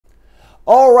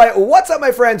All right, what's up,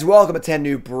 my friends? Welcome to 10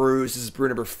 New Brews. This is brew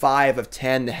number 5 of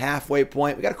 10, the halfway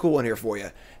point. We got a cool one here for you.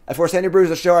 Of course, 10 New Brews,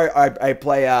 the show I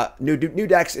play new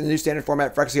decks in the new standard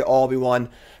format. Phyrexia all be one.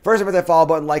 First, hit that follow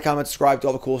button, like, comment, subscribe to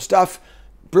all the cool stuff.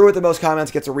 Brew with the most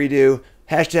comments gets a redo.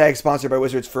 Hashtag sponsored by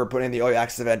Wizards for putting the early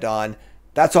access event on.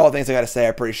 That's all the things I got to say,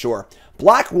 I'm pretty sure.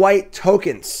 Black-white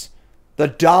tokens. The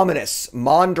Dominus,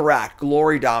 Mondrak,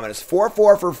 Glory Dominus.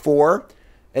 4/4 for 4.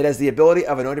 It has the ability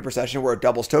of Anointed Procession where it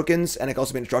doubles tokens, and it can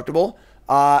also be indestructible.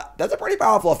 That's a pretty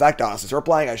powerful effect, honestly. So we're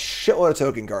playing a shitload of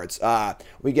token cards.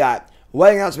 We got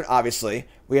Wedding Announcement, obviously.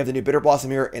 We have the new Bitter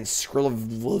Blossom here in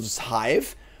Skrill's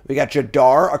Hive. We got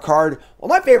Jadar, a card, well,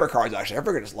 my favorite cards, actually. I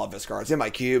freaking just love this card. It's in my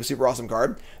cube. Super awesome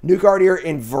card. New card here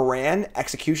in Varan,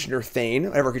 Executioner Thane.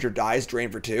 Whenever a creature dies, drain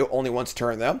for 2. Only once a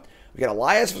turn, though. We got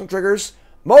Elias for some triggers.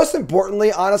 Most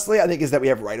importantly, honestly, I think is that we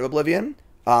have Rite of Oblivion.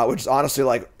 Which is honestly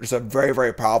like just a very,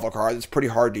 very powerful card. It's pretty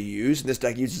hard to use, and this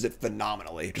deck uses it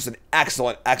phenomenally. Just an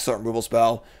excellent, excellent removal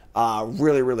spell.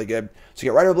 Really, really good. So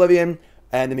you get Rite of Oblivion,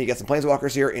 and then you get some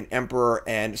Planeswalkers here in Emperor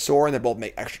and Sorin that both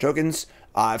make extra tokens.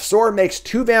 If Sorin makes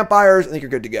 2 vampires, I think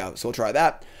you're good to go. So we'll try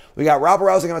that. We got Rabble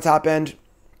Rousing on the top end,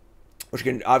 which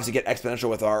can obviously get exponential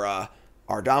with our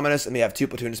Dominus, and we have 2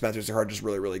 Platoon Dispensers. They're just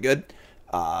really, really good.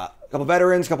 A couple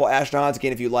veterans, a couple astronauts,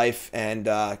 gain a few life, and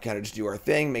kind of just do our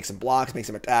thing, make some blocks, make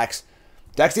some attacks.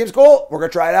 Deck seems cool. We're going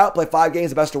to try it out, play 5 games,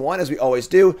 the best of 1, as we always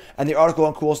do. And the article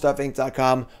on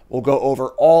CoolStuffInc.com will go over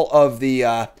all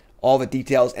the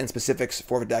details and specifics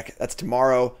for the deck. That's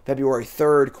tomorrow, February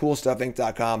 3rd,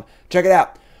 CoolStuffInc.com. Check it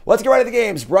out. Let's get right into the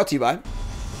games, brought to you by...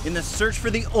 In the search for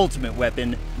the ultimate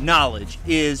weapon, knowledge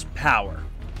is power.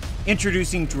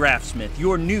 Introducing Draftsmith,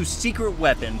 your new secret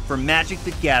weapon for Magic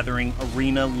the Gathering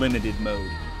Arena Limited Mode.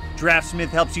 Draftsmith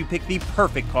helps you pick the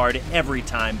perfect card every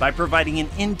time by providing an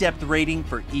in-depth rating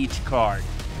for each card.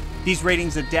 These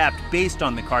ratings adapt based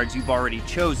on the cards you've already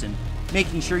chosen,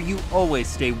 making sure you always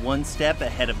stay one step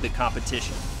ahead of the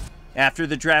competition. After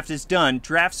the draft is done,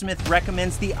 Draftsmith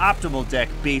recommends the optimal deck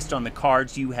based on the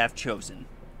cards you have chosen.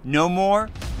 Know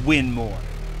more, win more.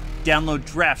 Download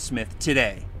Draftsmith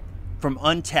today from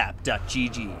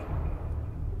untap.gg.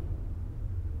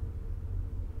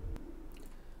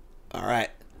 All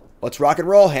right, let's rock and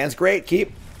roll. Hands great.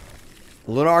 Keep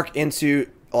Lunarch into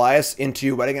Elias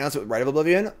into Wedding Announcement with Rite of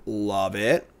Oblivion. Love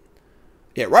it.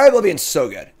 Yeah, Rite of Oblivion's so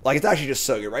good. Like, it's actually just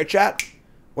so good, right, chat?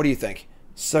 What do you think?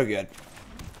 So good.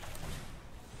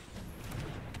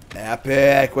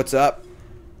 Epic. What's up?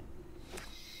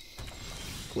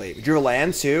 Wait, we drew a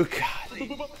land too?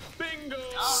 God.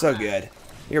 So good.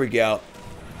 Here we go.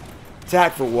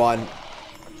 Attack for 1.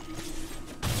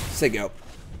 Say go.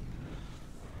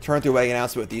 Turn through Wedding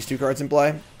Announcement with these 2 cards in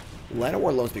play. Land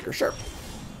or Lone Speaker, sure.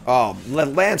 Oh,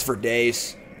 lands for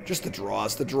days. Just the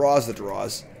draws. The draws, the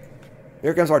draws.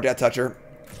 Here comes our Death Toucher.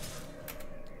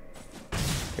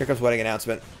 Here comes Wedding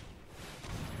Announcement.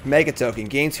 Make a token.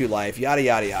 Gain 2 life. Yada,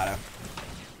 yada, yada.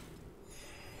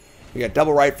 We got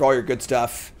double right for all your good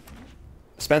stuff.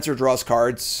 Spencer draws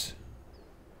cards.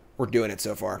 We're doing it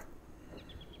so far.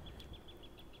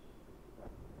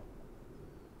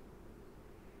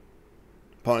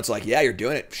 Opponent's like, yeah, you're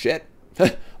doing it. Shit.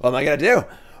 What am I going to do?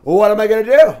 What am I going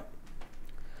to do?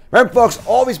 Remember, folks,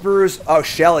 all these brewers... Oh,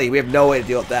 Shelly. We have no way to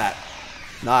deal with that.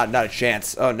 Not a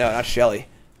chance. Oh, no, not Shelly.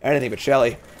 Anything but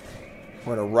Shelly.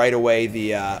 We're going to right away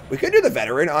the... we could do the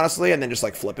veteran, honestly, and then just,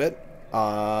 like, flip it.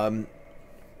 That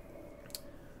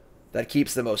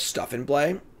keeps the most stuff in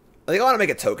play. I think I want to make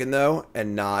a token, though,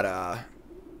 and not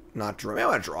draw. Maybe I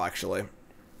want to draw, actually.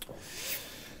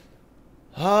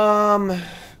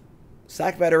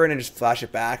 Sack veteran and just flash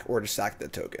it back, or just sack the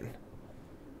token.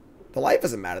 The life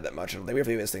doesn't matter that much. I don't think we have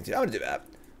to do this thing, too. I'm going to do that.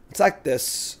 Sack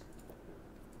this.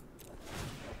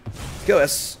 Kill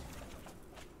this.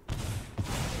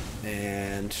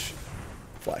 And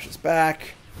flash this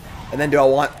back. And then do I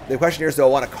want... The question here is, do I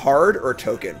want a card or a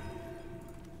token?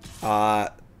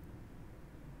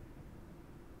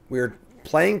 We're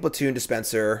playing Platoon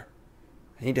Dispenser.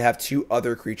 I need to have 2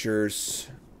 other creatures.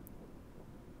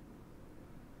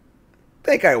 I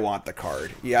think I want the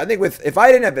card. Yeah, I think if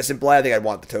I didn't have this in play, I think I'd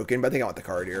want the token, but I think I want the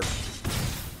card here.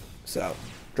 So,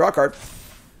 draw a card.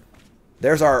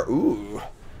 There's our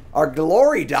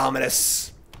Glory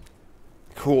Dominus.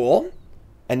 Cool.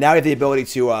 And now we have the ability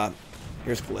to,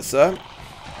 here's Kalissa.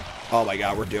 Oh my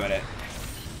god, we're doing it.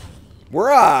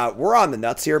 We're on the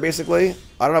nuts here, basically.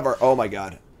 I don't know if oh my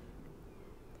god.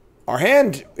 Our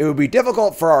hand, it would be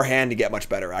difficult for our hand to get much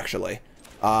better, actually.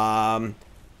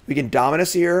 We can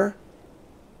Dominus here.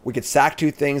 We could sack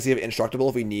 2 things, give Indestructible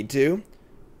if we need to.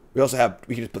 We also have,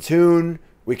 we can just Platoon.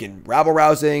 We can Rabble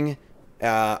Rousing.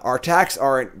 Our attacks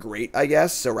aren't great, I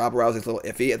guess. So Rabble Rousing's a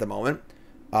little iffy at the moment.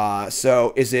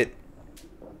 So is it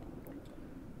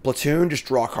Platoon, just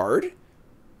draw a card?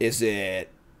 Is it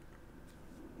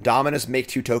Dominus, make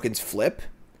 2 tokens flip,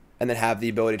 and then have the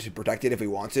ability to protect it if we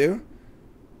want to?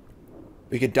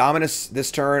 We could Dominus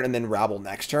this turn and then Rabble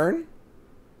next turn.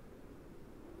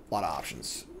 A lot of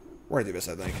options. We're going to do this,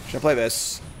 I think. Should I play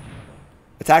this?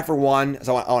 Attack for 1,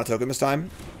 so I want a token this time.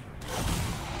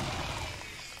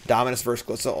 Dominus versus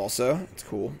Glissa also. It's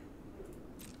cool.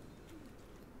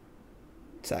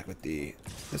 Attack with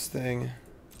this thing.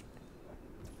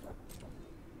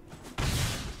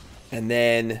 And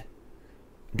then,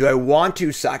 do I want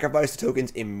to sacrifice the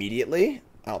tokens immediately?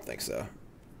 I don't think so.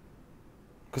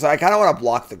 Because I kind of want to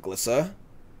block the Glissa.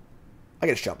 I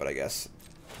can just jump it, I guess.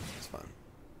 It's fine.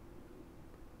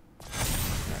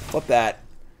 Right, flip that.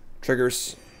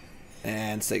 Triggers.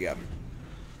 And say go.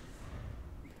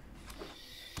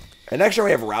 And next turn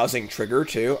we have Rousing trigger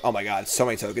too. Oh my god, so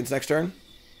many tokens next turn.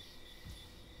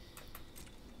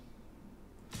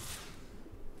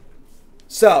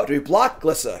 So, do we block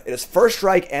Glissa? It is first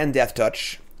strike and death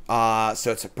touch.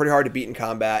 So it's pretty hard to beat in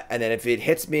combat. And then if it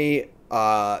hits me,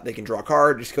 they can draw a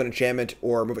card, just go an enchantment,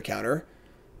 or move a counter.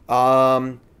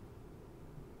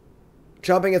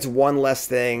 Jumping, it's one less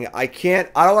thing. I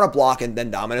don't want to block and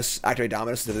then Dominus, activate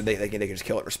Dominus, so that they can just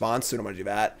kill it in response, so we don't want to do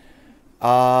that.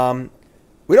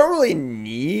 We don't really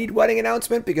need Wedding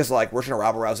Announcement, because, like, we're just going to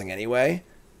Rabble Rousing anyway.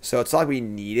 So it's not like we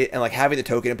need it, and, like, having the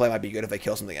token in play might be good if they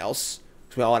kill something else.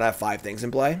 So we all want to have 5 things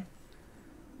in play. I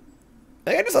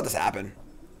think I just let this happen.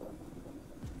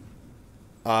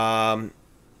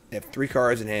 They have 3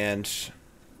 cards in hand.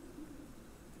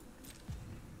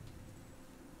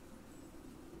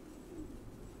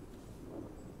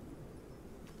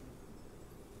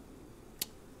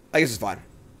 I guess it's fine.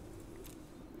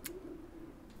 I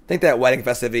think that Wedding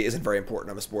Festivity isn't very important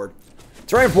on this board.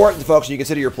 It's very important, folks, when you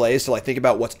consider your plays to, like, think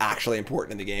about what's actually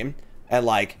important in the game. And,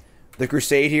 like, the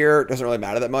Crusade here doesn't really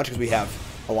matter that much because we have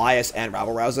Elias and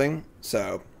Rabble Rousing.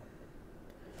 So,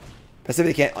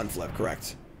 Festivity can't unflip,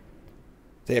 correct.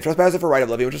 They have Trespasser for Right of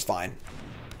Living, which is fine.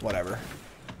 Whatever.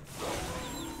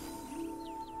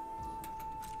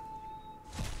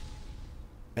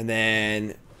 And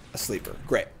then a Sleeper.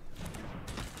 Great.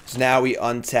 So now we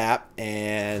untap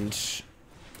and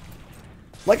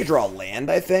I'd like to draw a land,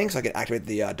 I think, so I can activate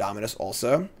the Dominus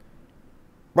also.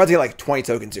 We're about to get like 20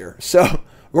 tokens here. So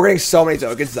we're getting so many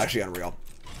tokens, it's actually unreal.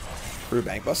 Brew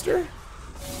Bankbuster.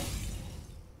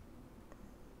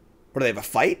 What, do they have a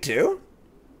fight too?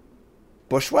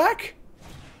 Bushwhack?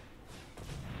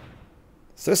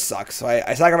 So this sucks. So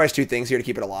I sacrifice 2 things here to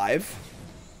keep it alive.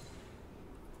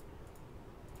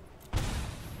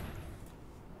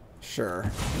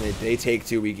 Sure. They take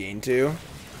 2, we gain 2.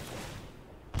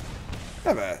 I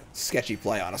have a sketchy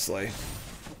play, honestly.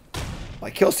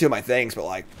 Like, kills 2 of my things, but,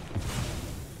 like,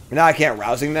 now I can't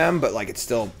Rousing them, but, like, it's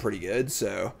still pretty good,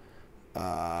 so.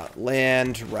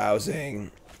 Land, Rousing.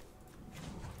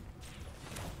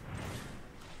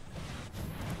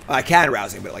 I can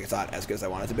Rousing, but, like, it's not as good as I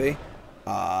want it to be.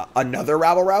 Another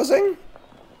Rabble Rousing?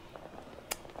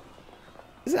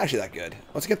 Isn't actually that good.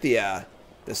 Let's get the,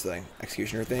 this thing,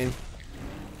 Executioner thing.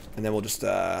 And then we'll just,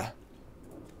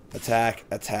 attack.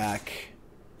 Let's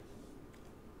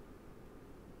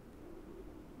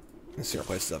see,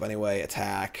 replace stuff anyway.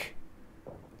 Attack.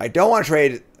 I don't want to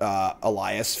trade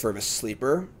Elias for a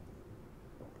Sleeper.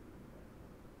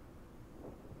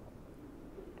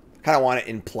 Kind of want it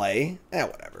in play.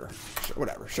 Whatever. Sure,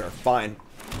 whatever. Sure. Fine.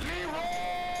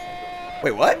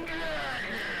 Wait, what?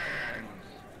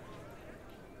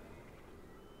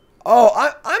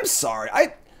 Oh, I'm sorry.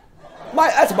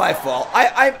 That's my fault.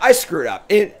 I screwed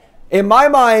up. In my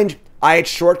mind, I had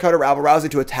shortcut a Rabble Rousing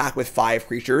to attack with 5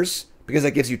 creatures because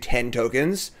that gives you 10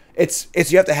 tokens. It's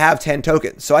you have to have 10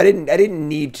 tokens. So I didn't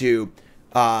need to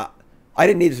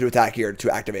attack here to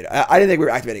activate it. I didn't think we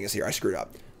were activating this here. I screwed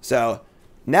up. So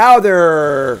now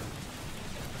they're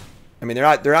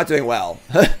not doing well.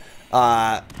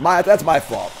 That's my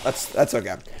fault. That's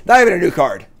okay. Not even a new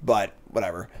card, but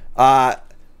whatever.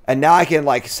 And now I can,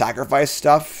 like, sacrifice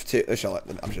stuff to... I'm just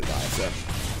gonna die, so...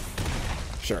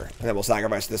 Sure. And then we'll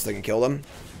sacrifice this thing and kill them.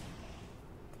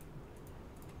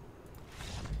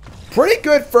 Pretty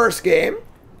good first game.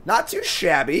 Not too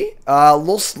shabby. A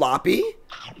little sloppy,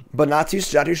 but not too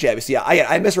shabby. So, yeah,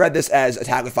 I misread this as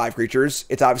attack with 5 creatures.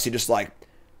 It's obviously just, like...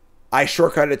 I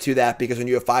shortcutted it to that because when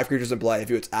you have 5 creatures in play, if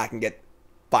you attack and get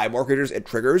 5 more creatures, it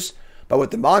triggers. But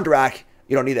with the Mondrak,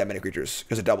 you don't need that many creatures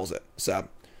because it doubles it. So...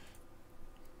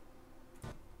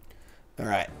 All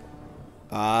right.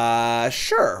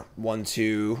 Sure. 1,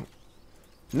 2,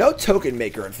 No token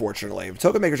maker, unfortunately.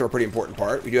 Token makers are a pretty important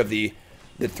part. We do have the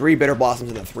 3 Bitter Blossoms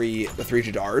and the three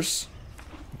Jadars.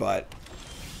 But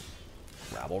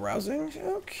Rabble Rousing?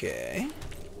 Okay.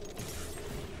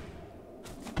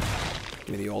 Give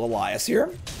me the old Elias here.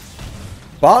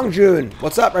 Bong Joon,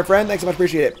 what's up, my friend? Thanks so much,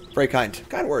 appreciate it. Very kind.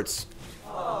 Kind words.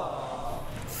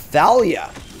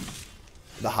 Thalia.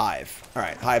 The Hive.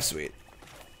 Alright, Hive Suite.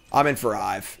 I'm in for a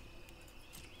Hive.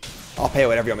 I'll pay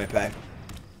whatever you want me to pay.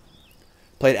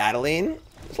 Played Adeline.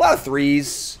 There's a lot of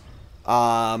 3s.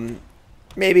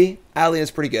 Maybe. Adeline is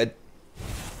pretty good.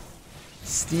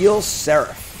 Steel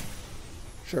Seraph.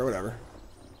 Sure, whatever.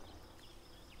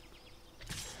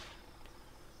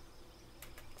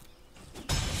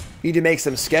 Need to make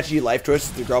some sketchy life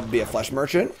choices to grow up and be a flesh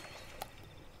merchant.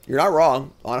 You're not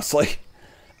wrong, honestly.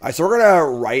 Alright, so we're going to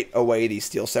write away the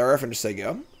Steel Seraph and just say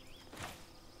go.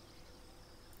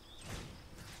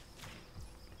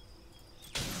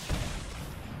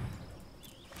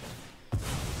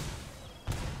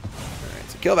 Alright,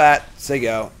 so kill that. Say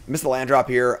go. Miss the land drop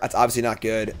here. That's obviously not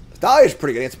good. Thalia is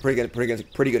pretty good. It's pretty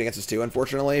good against us too,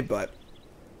 unfortunately, but...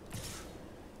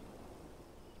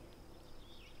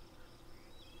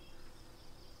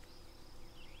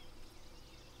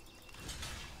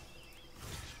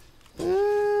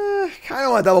 kind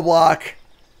of want to double block.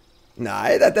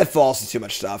 Nah, that falls to too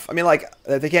much stuff. I mean, like,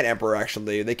 they can't Emperor,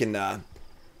 actually. They can,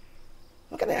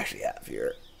 what can they actually have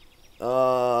here?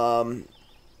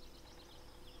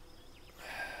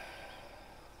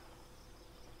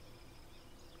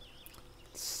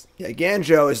 Yeah,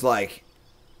 Ganjo is like...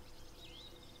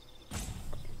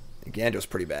 Ganjo's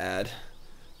pretty bad.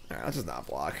 Alright, let's just not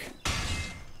block.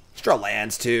 Let's draw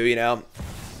lands, too, you know?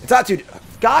 It's not too...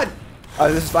 God!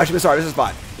 This is actually sorry. This is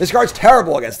fine. This card's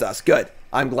terrible against us. Good.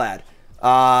 I'm glad.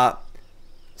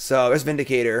 So there's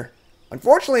Vindicator.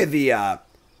 Unfortunately,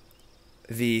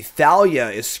 the Thalia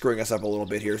is screwing us up a little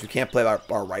bit here, so we can't play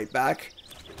our right back.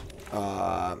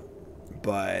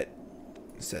 But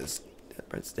it says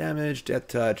Death damage, Death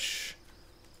Touch.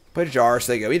 Play Jar,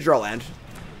 so they go. We draw land,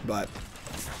 but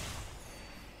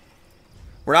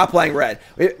we're not playing red.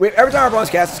 Every time our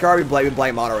opponents cast this card, we've been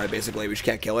playing mono red, basically. We just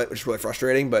can't kill it, which is really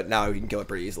frustrating, but now we can kill it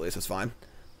pretty easily, so it's fine.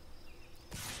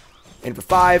 In for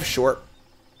 5, short.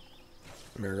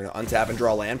 We're going to untap and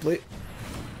draw land, please.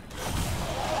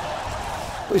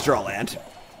 Please draw land.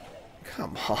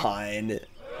 Come on.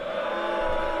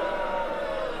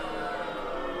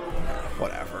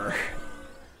 Whatever.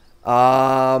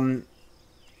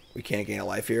 We can't gain a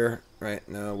life here, right?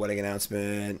 No, wedding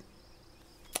announcement.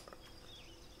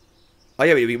 Oh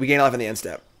yeah, we gain a life on the end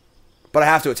step. But I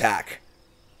have to attack.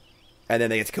 And then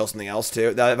they get to kill something else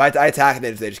too. Now, if I attack and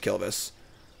they just kill this.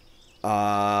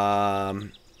 Yeah,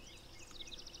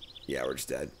 we're just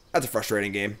dead. That's a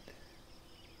frustrating game.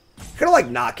 Could have like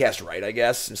not cast right, I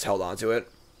guess. Just held on to it.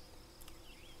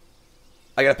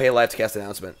 I gotta pay life to cast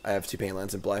announcement. I have 2 pain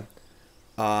lands in play.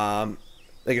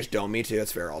 They just dome me too.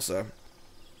 That's fair also.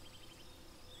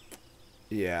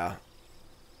 Yeah.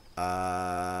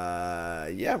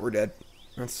 Yeah, we're dead.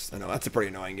 I know that's a pretty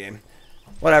annoying game.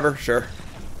 Whatever, sure.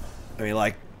 I mean,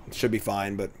 like, it should be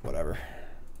fine, but whatever.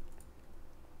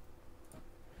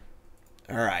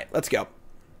 All right, let's go.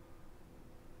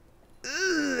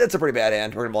 That's a pretty bad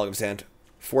hand. We're gonna mulligan his hand.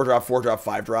 4-drop, 4-drop,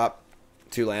 5-drop,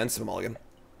 2 lands, a mulligan.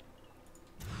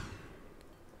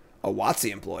 A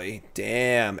WotC employee.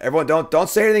 Damn. Everyone, don't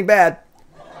say anything bad.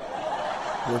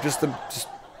 We're just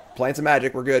playing some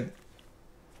Magic. We're good.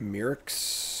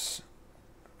 Mirix.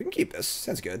 We can keep this.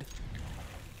 Sounds good.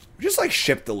 We just like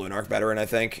ship the Lunarch veteran, I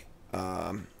think.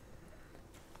 Yeah,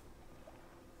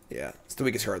 it's the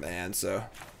weakest card in the hand, so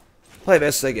play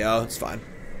this. They go. It's fine.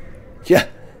 Yeah.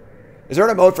 Is there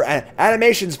a mode for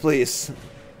animations, please?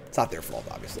 It's not their fault,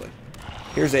 obviously.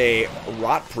 Here's a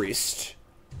Rot Priest.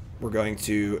 We're going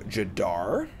to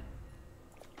Jadar.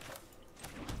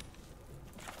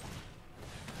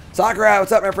 Sakura,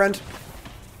 what's up, my friend?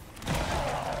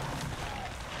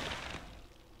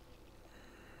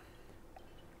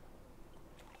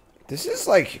 This is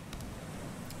like...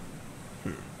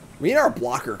 We need our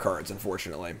blocker cards,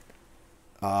 unfortunately.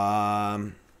 It's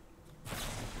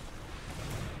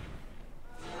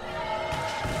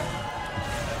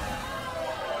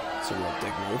a real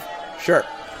dick move. Sure.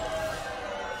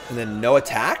 And then no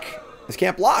attack? This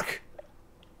can't block.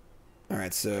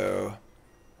 Alright, so...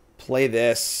 Play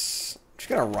this. Just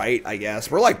gonna write, I guess.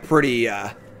 We're like pretty,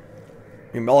 I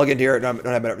mean, mulligan here. Don't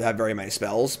have very many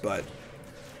spells, but...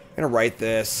 I'm gonna write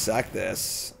this, sack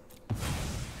this.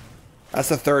 That's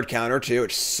the 3rd counter, too,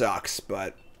 which sucks,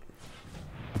 but...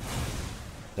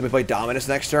 Then we play Dominus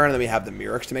next turn, and then we have the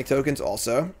Mirix to make tokens,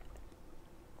 also.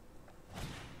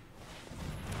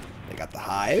 got the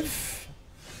Hive.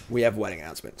 We have Wedding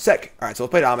Announcement. Sick. All right, so let's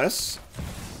play Dominus.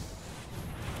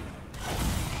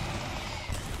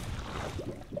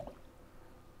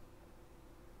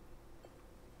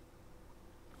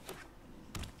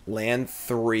 Land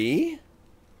 3.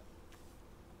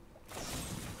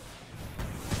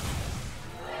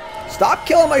 Stop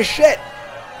killing my shit!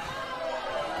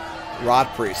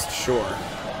 Rot Priest, sure.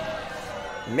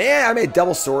 Man, I made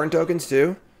double Sorin tokens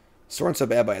too. Sorin's so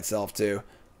bad by itself too.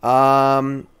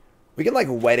 We can like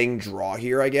Wedding draw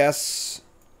here, I guess.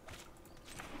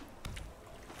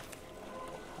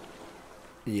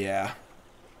 Yeah.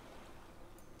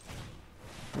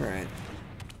 Alright.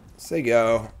 Say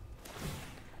go.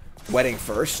 Wedding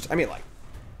first. I mean, like,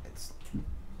 I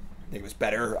think it was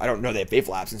better. I don't know they have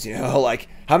Faithful Absence, you know? Like,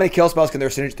 how many kill spells can their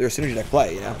synergy deck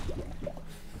play, you know?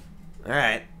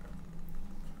 Alright.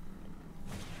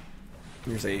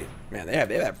 Here's a... Man, they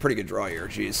have a pretty good draw here.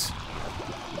 Jeez.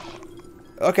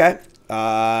 Okay.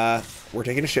 We're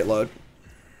taking a shitload.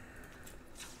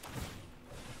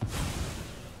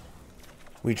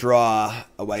 We draw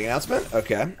a Wedding Announcement.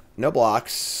 Okay. No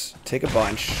blocks. Take a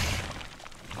bunch.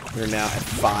 We're now at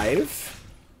 5.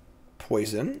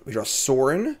 Poison. We draw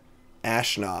Sorin.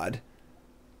 Ashnod.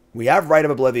 We have Rite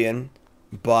of Oblivion,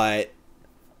 but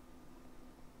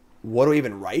what do we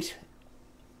even write?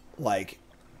 Like,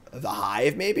 the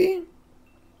Hive, maybe?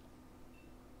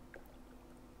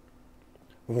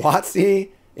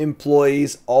 WotC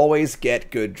employees always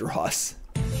get good draws.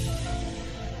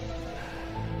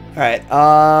 Alright,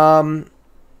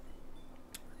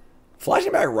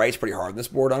 flashing back right's pretty hard on this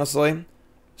board, honestly.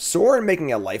 Sorin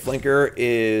making a lifelinker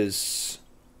is...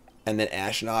 And then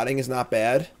Ashnodding is not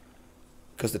bad.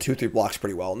 Because the 2/3 blocks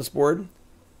pretty well on this board.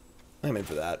 I'm in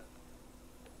for that.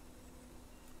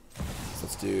 So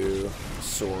let's do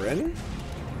Sorin.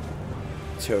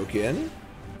 Token.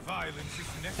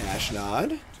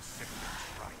 Ashnod.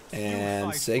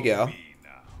 And say go.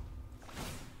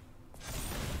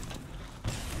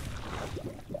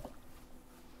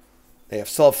 They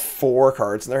still have 4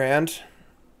 cards in their hand.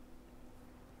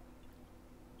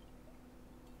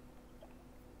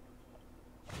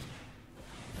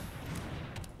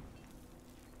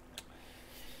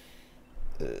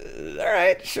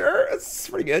 Alright, sure. It's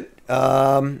pretty good.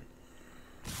 And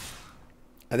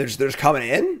they're just coming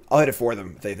in? I'll hit it for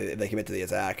them if they commit to the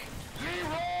attack.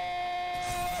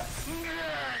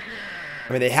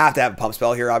 I mean, they have to have a pump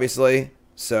spell here, obviously.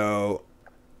 So,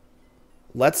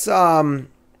 let's,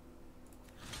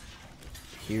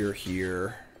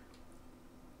 here.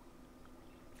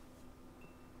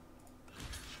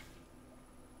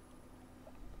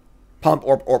 Pump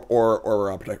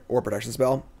or protection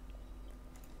spell.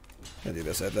 Gonna do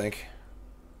this, I think.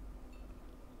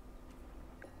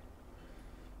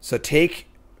 So take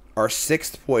our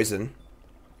 6th poison.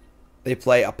 They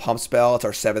play a pump spell. It's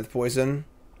our 7th poison.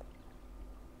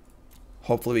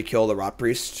 Hopefully we kill the Rot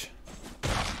Priest.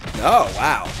 Oh,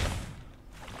 wow.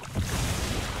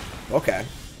 Okay.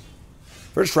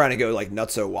 We're just trying to go, like,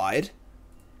 nutso wide.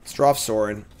 Let's draw off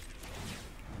Sorin.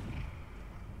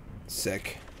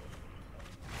 Sick.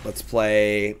 Let's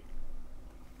play...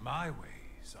 My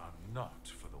ways are not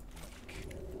for the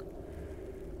weak.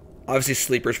 Obviously,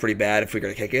 Sleeper's pretty bad if we're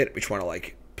going to kick it. We just want to,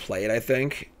 like, play it, I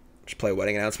think. Just play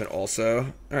Wedding Announcement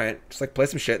also. Alright, just, like, play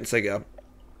some shit and say go.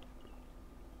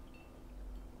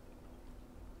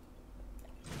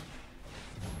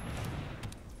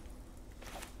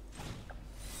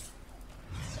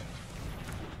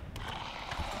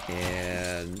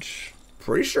 And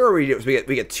pretty sure we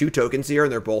get 2 tokens here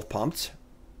and they're both pumped.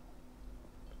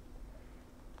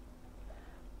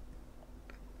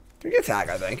 We can attack,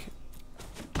 I think.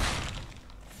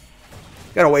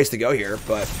 Got a ways to go here,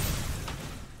 but...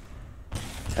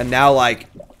 And now, like,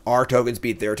 our tokens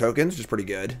beat their tokens, which is pretty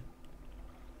good.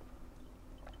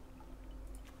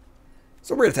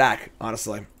 So we're gonna attack,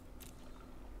 honestly.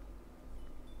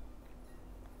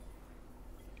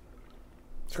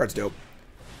 This card's dope.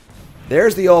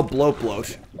 There's the old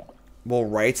bloat. We'll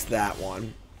write that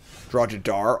one. Draw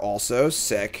Jadar also.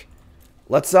 Sick.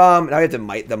 Let's now we have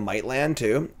the might land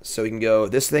too. So we can go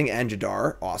this thing and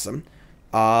Jadar. Awesome.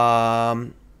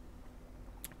 Don't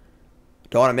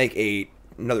want to make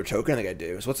another token. I think I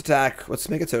do. So let's attack. Let's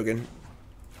make a token.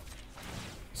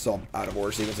 So out of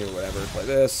order sequencing or whatever. Play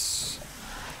this.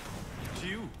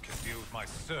 You can deal with my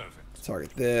servant.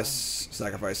 Target this.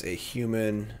 Sacrifice a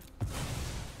human.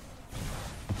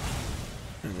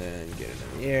 And then get it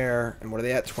in the air. And what are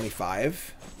they at?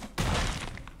 25.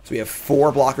 So we have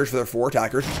 4 blockers for their 4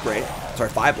 attackers, which is great. Sorry,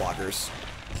 5 blockers.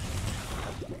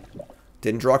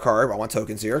 Didn't draw a card. I want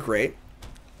tokens here. Great.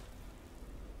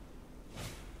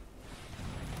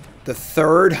 The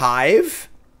third Hive?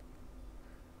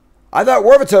 I thought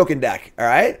we're of a token deck,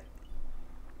 alright?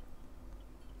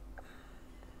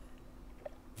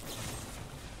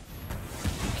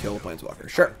 Kill the Planeswalker.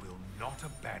 Sure. I will not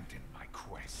abandon my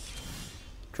quest.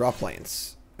 Draw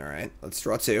planes. Alright, let's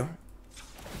draw 2.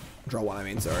 Draw 1, I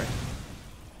mean, sorry.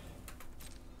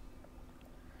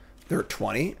 They're at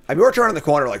 20. I mean, we're turning the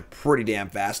corner like pretty damn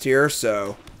fast here,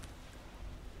 so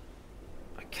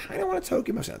I kind of want to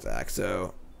token most attack.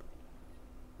 So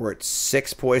we're at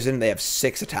 6 poison. They have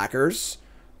 6 attackers.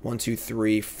 1, 2,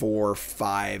 3, 4,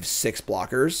 5, 6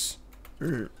 blockers.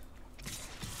 I'm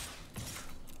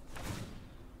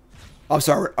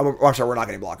sorry. I'm sorry. We're not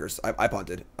getting blockers. I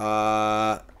punted.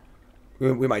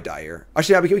 We might die here.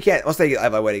 Actually, we can't. Let's take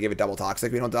a way to give it double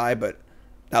toxic. We don't die, but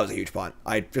that was a huge punt.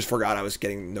 I just forgot I was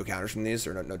getting no counters from these,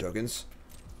 or no tokens.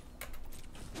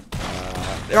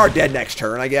 They are dead next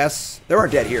turn, I guess. They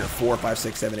aren't dead here. 4, 5,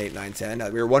 6, 7, 8, 9,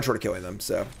 10. We were 1 short of killing them,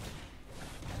 so.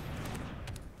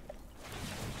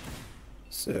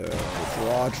 So,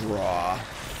 draw.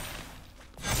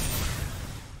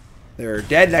 They're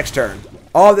dead next turn.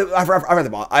 Oh, I forgot the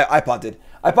ball. I punted.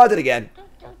 I punted again.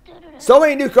 So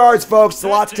many new cards, folks. It's a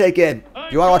lot to take in.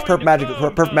 If you want to watch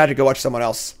Perfect Magic, go watch someone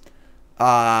else.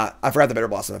 I forgot the Bitter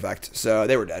Blossom effect. So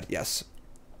they were dead, yes.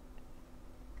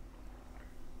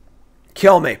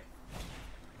 Kill me.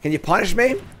 Can you punish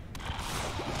me?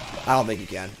 I don't think you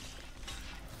can.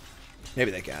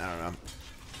 Maybe they can. I don't know.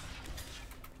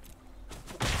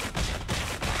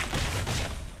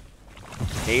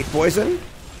 Eight poison?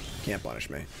 Can't punish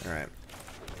me. Alright.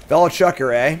 Fellow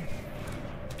Chucker, eh?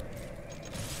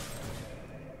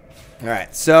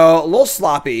 Alright, so a little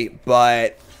sloppy,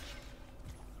 but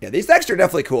yeah, these decks are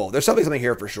definitely cool. There's something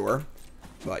here for sure.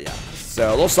 But yeah. So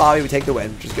a little sloppy, we take the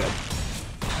win, which is good.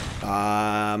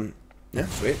 Yeah,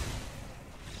 sweet.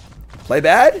 Play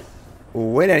bad,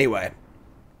 win anyway.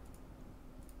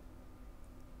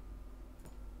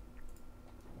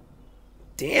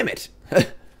 Damn it.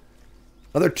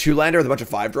 Another 2-lander with a bunch of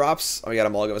 5-drops. Oh, we got a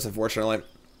mulligan, unfortunately.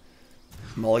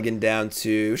 Mulligan down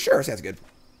to... Sure, sounds good.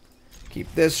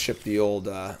 Keep this. Ship the old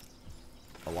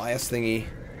Elias thingy.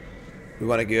 We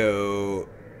want to go...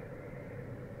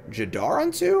 Jadar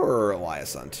on 2 or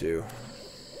Elias on 2?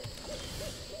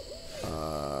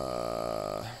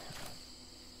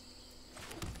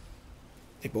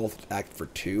 They both act for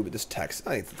 2, but this text... I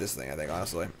think it's this thing, I think,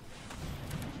 honestly.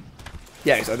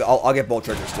 Yeah, so I'll get both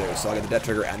triggers too. So I'll get the death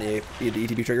trigger and the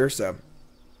ETB trigger, so.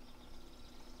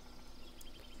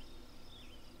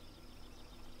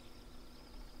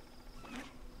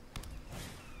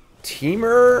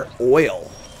 Teamer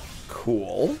Oil.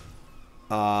 Cool.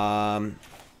 I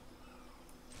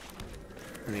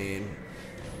mean,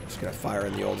 just gonna fire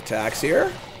in the old attacks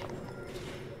here.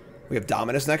 We have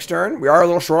Dominus next turn. We are a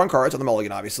little short on cards on the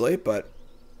mulligan, obviously, but.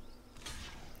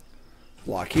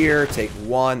 Block here, take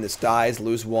 1, this dies,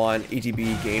 lose 1,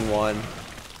 ETB, gain 1.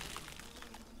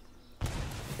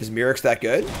 Is Mirrex that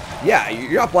good? Yeah,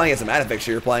 you're not playing it as a mana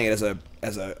fixture, you're playing it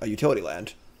as a utility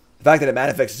land. The fact that a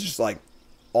mana fix is just like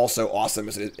also awesome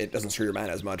is it doesn't screw your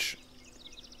mana as much.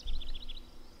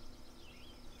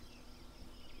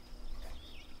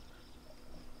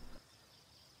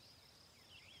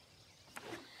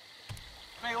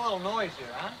 Make a little noise here,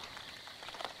 huh?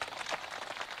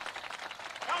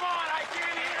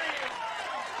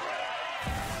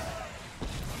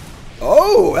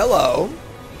 Oh, hello.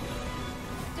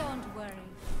 Don't worry.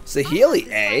 Saheeli,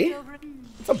 eh?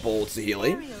 That's a bold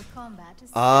Saheeli.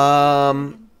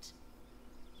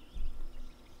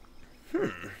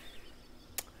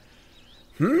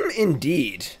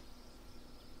 Indeed.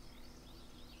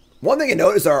 One thing to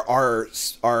note is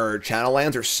our channel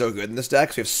lands are so good in this deck.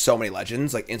 'Cause we have so many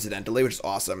legends, like incidentally, which is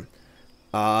awesome.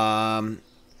 Do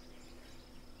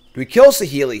we kill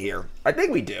Saheeli here? I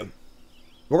think we do.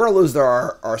 We're gonna lose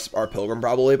our Pilgrim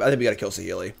probably, but I think we gotta kill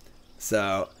Saheeli.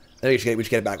 So I think we should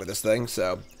get it back with this thing.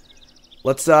 So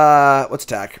let's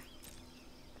attack.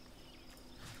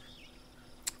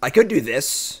 I could do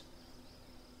this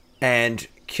and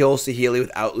kill Saheeli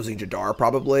without losing Jadar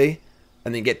probably,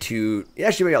 and then get to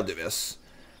actually maybe I'll do this.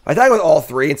 If I attack with all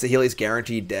 3 and Saheeli's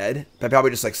guaranteed dead, but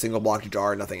probably just like single block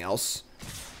Jadar and nothing else.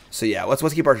 So yeah, let's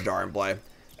keep our Jadar in play.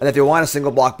 And if you want to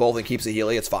single block both and keep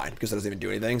Saheeli, it's fine because it doesn't even do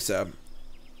anything. So.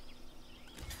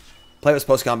 Play this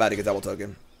post-combat to get double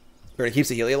token. We're going to keep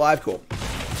Saheeli alive? Cool.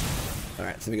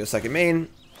 Alright, so we go second main.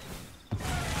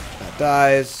 That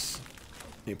dies.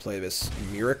 You play this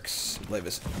Mirrex. Play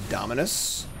this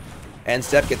Dominus. End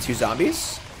step, get 2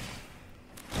 zombies.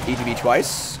 ETB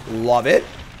twice. Love it.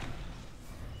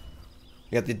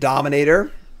 We got the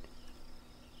Dominator.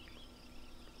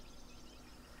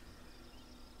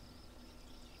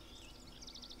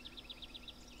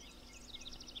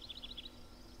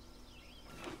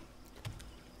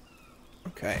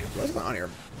 Okay, what's going on here?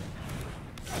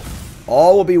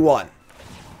 All will be one.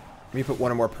 Let me put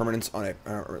one or more permanents on it.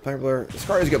 This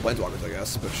card is good planeswalkers, I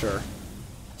guess, but sure.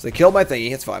 So they killed my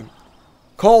thingy. It's fine.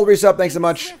 Cole, resub, thanks so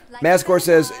much. Mascor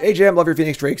says, hey Jam, love your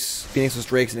Phoenix Drakes. Phoenix with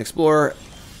Drakes and Explorer.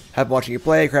 Have been watching you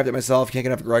play. Crafted it myself. Can't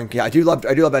get enough growing. Yeah, I do love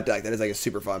that deck. That is like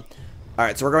super fun.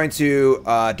 Alright, so we're going to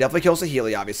definitely kill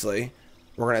Saheeli, obviously.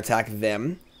 We're gonna attack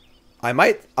them. I'm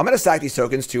gonna stack these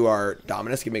tokens to our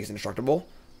Dominus, make us indestructible.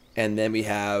 And then we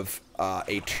have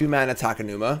a 2-mana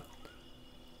Takenuma.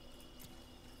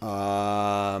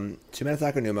 2-mana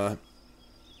Takenuma.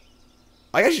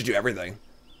 I guess I should do everything.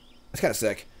 That's kind of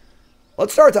sick.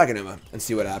 Let's start Takenuma and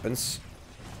see what happens.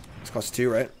 This costs 2,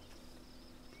 right?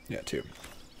 Yeah, 2.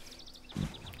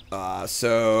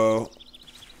 So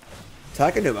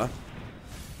Takenuma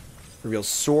reveals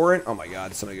Sorin. Oh my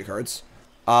god, so many good cards.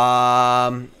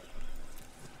 I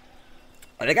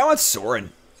think I want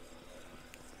Sorin.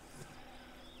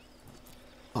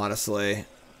 Honestly.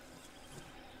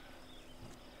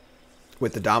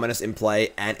 With the Dominus in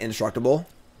play and indestructible.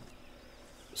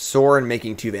 Sorin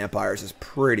making 2 vampires is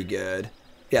pretty good.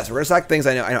 Yeah, so we're gonna stack things.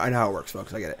 I know how it works,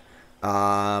 folks. I get it.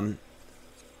 I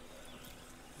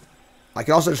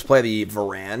can also just play the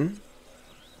Varan.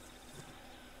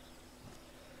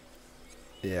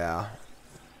 Yeah.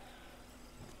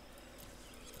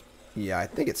 Yeah, I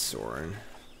think it's Sorin.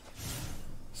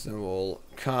 So we'll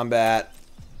combat.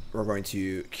 We're going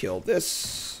to kill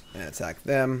this and attack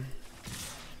them.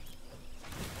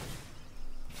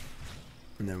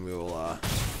 And then we will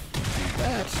do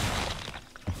that.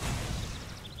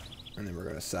 And then we're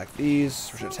going to sack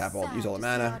these. We're going to use all the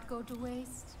mana.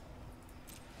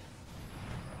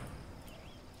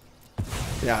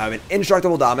 Now I have an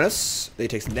indestructible Dominus. They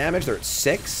take some damage. They're at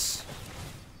 6.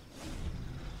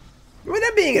 With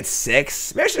them being at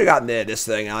 6, maybe I should have gotten this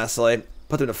thing, honestly.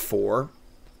 Put them to 4.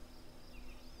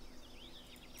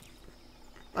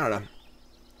 I don't know.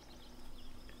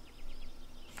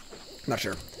 Not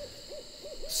sure.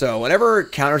 So whenever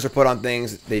counters are put on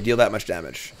things, they deal that much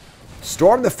damage.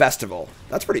 Storm the Festival.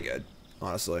 That's pretty good,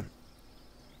 honestly.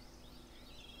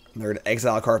 They're going to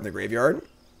exile a card from the graveyard.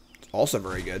 It's also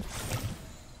very good.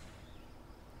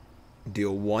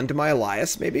 Deal 1 to my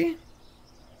Elias, maybe?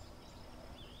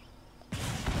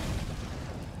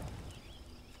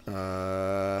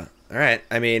 Alright,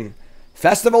 I mean,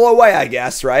 Festival away, I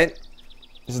guess, right?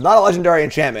 This is not a legendary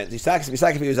enchantment. You sack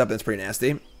if you use up, that's pretty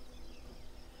nasty.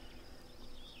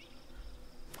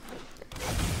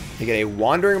 You get a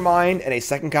Wandering Mind and a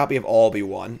second copy of All Be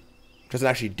One. Doesn't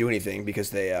actually do anything because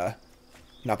they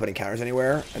not putting counters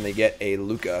anywhere, and they get a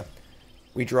Luca.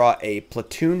 We draw a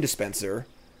Platoon Dispenser.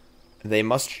 They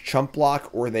must chump block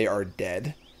or they are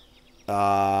dead.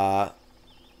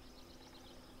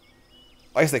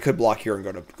 I guess they could block here and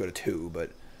go to 2,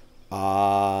 but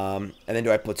and then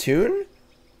do I Platoon?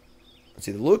 Let's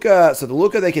see the Luca. So the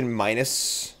Luca they can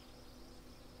minus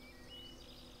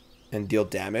and deal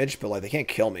damage, but like they can't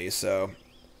kill me, so.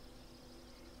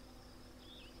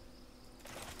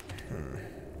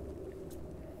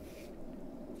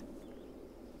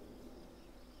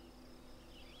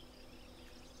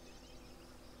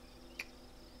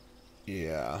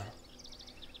 Yeah.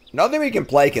 Nothing we can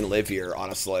play can live here,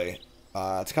 honestly.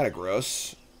 It's kind of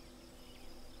gross.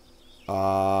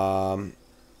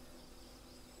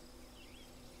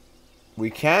 We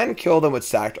can kill them with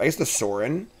sacked. I guess the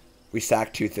Sorin. We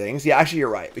sack 2 things. Yeah, actually, you're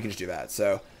right. We can just do that.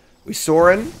 So, we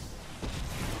Sorin.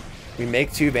 We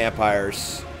make 2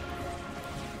 vampires.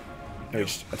 And we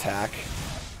just attack.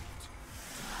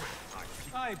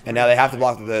 And now they have to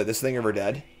block this thing or we're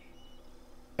dead.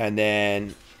 And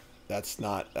then that's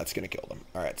going to kill them.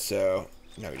 Alright, so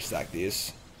now we just sack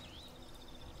these.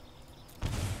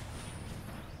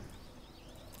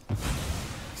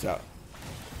 So,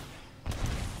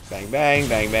 bang, bang,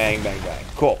 bang, bang, bang, bang.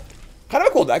 Cool. Kind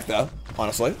of a cool deck, though,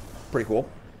 honestly. Pretty cool.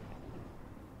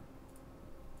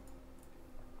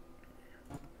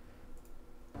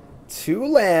 Two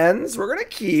lands. We're going to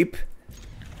keep.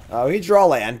 We draw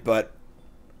land, but.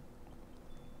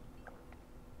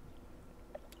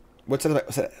 What's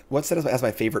that as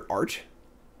my favorite art?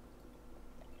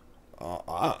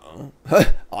 I don't know.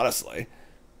 Honestly.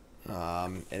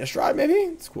 Innistrad, maybe?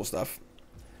 It's cool stuff.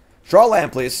 Draw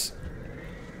land, please.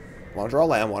 Want to draw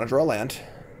land, want to draw land.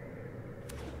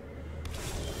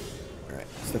 Alright,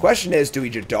 so the question is, do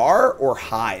we Jadar or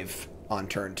Hive on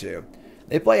turn 2?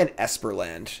 They play an Esper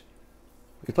land.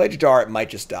 If we play Jadar, it might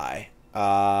just die.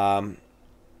 I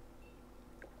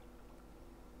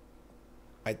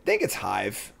think it's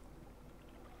Hive.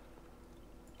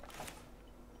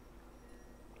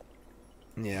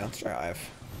 Yeah, let's try Hive.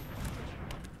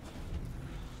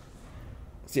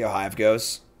 See how Hive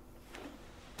goes.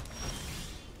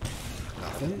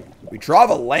 Nothing. We draw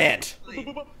the land.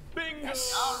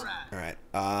 Yes. Alright.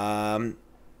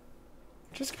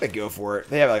 Just gonna go for it.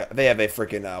 They have a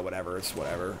freaking whatever. It's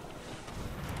whatever.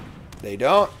 They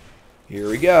don't. Here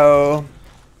we go.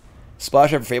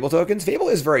 Splash over Fable tokens. Fable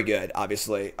is very good,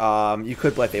 obviously. You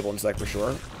could play Fable in this deck for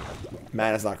sure.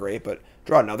 Mana's not great, but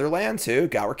draw another land too.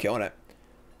 God, we're killing it.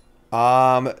 Do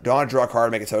I want to draw a card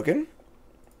to make a token?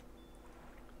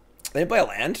 They didn't play a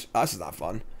land. Oh, this is not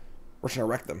fun. We're just gonna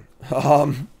wreck them.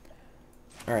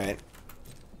 Alright.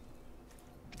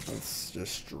 Let's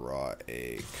just draw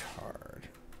a card.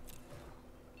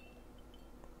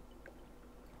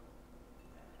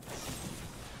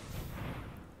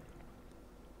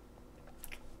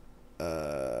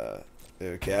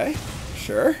 Okay.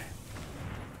 Sure.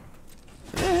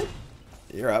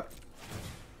 You're up.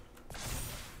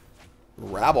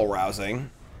 Rabble Rousing.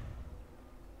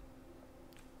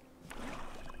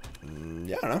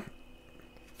 Yeah, I don't know.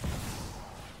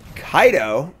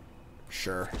 Kaido?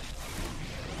 Sure.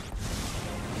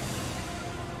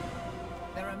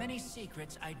 There are many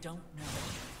secrets I don't know,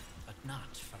 but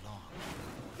not for long.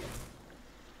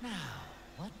 Now,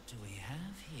 what do we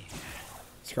have here?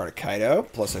 Discard a Kaido.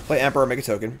 Plus I play Emperor, make a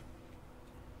token.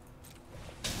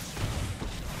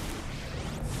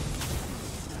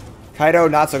 Kaido,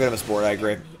 not so good of a sport, I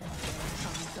agree.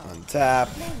 Untap.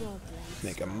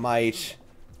 Make a Might.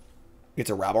 Get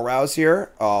to Rabble Rouse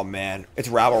here. Oh, man. It's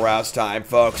Rabble Rouse time,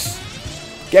 folks.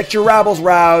 Get your Rabbles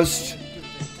roused.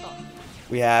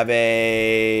 We have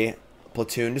a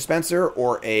Platoon Dispenser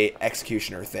or a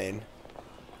Executioner Thane.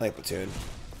 I like Platoon.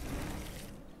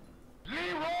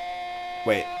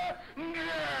 Wait.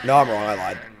 No, I'm wrong. I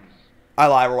lied. I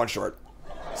lied. We're one short.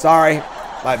 Sorry.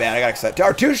 My bad. I got excited.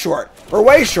 We're too short. We're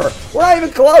way short. We're not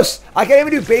even close. I can't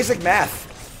even do basic math.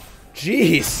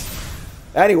 Jeez.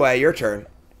 Anyway, your turn.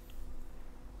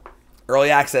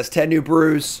 Early access. 10 new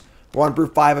brews. 1 brew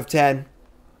 5 of 10.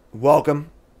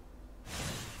 Welcome.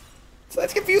 So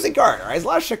that's a confusing card, alright? There's a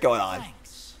lot of shit going on.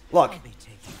 Look.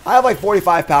 I have like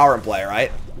 45 power in play,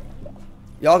 right?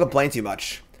 Y'all complain too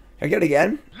much. Can I get it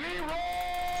again?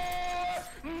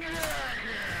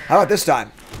 How about this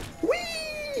time?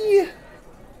 Whee!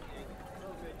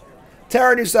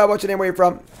 Terra, new sub. What's your name? Where you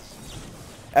from?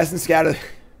 Essence scattered.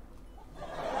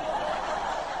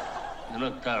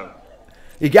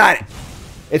 You got it.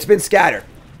 It's been scattered.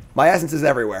 My essence is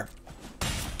everywhere.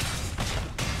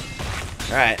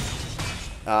 Alright.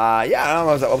 Yeah, I don't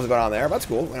know what was going on there, but that's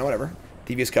cool. You know, whatever.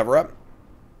 Devious cover up.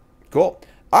 Cool.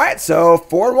 Alright, so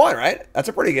 4-1, right? That's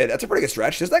a pretty good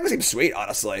stretch. This deck seems sweet,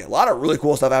 honestly. A lot of really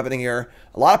cool stuff happening here.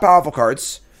 A lot of powerful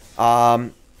cards.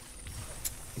 Gix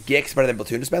better than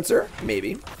Platoon Dispenser?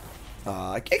 Maybe.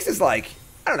 Gix is like,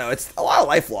 I don't know, it's a lot of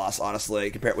life loss, honestly,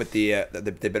 compared with the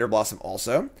Bitter Blossom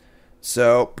also.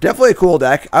 So, definitely a cool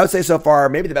deck. I would say so far,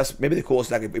 maybe the coolest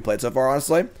deck we played so far,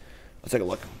 honestly. Let's take a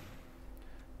look.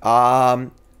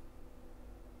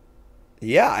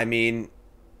 Yeah, I mean,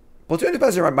 Platoon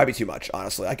Dispenser might be too much,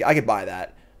 honestly. I could buy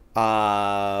that.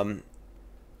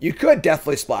 You could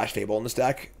definitely splash Fable in this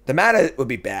deck. The mana would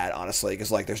be bad, honestly,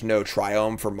 because like there's no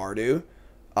Triome for Mardu.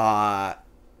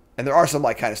 And there are some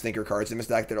like kind of stinker cards in this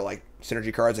deck that are like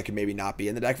synergy cards that could maybe not be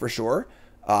in the deck for sure.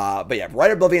 But yeah,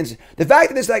 Bright Oblivion's... The fact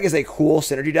that this deck is a cool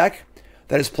synergy deck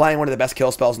that is playing one of the best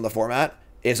kill spells in the format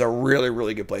is a really,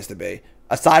 really good place to be.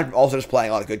 Aside from also just playing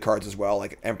a lot of good cards as well,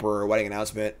 like Emperor, Wedding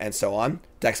Announcement, and so on.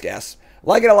 Deck's gas.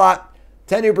 Like it a lot.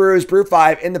 10 new brews, brew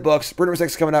 5 in the books. Brew number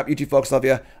 6 coming up. You two folks, love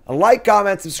you. Like,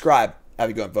 comment, subscribe. Have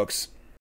a good one, folks.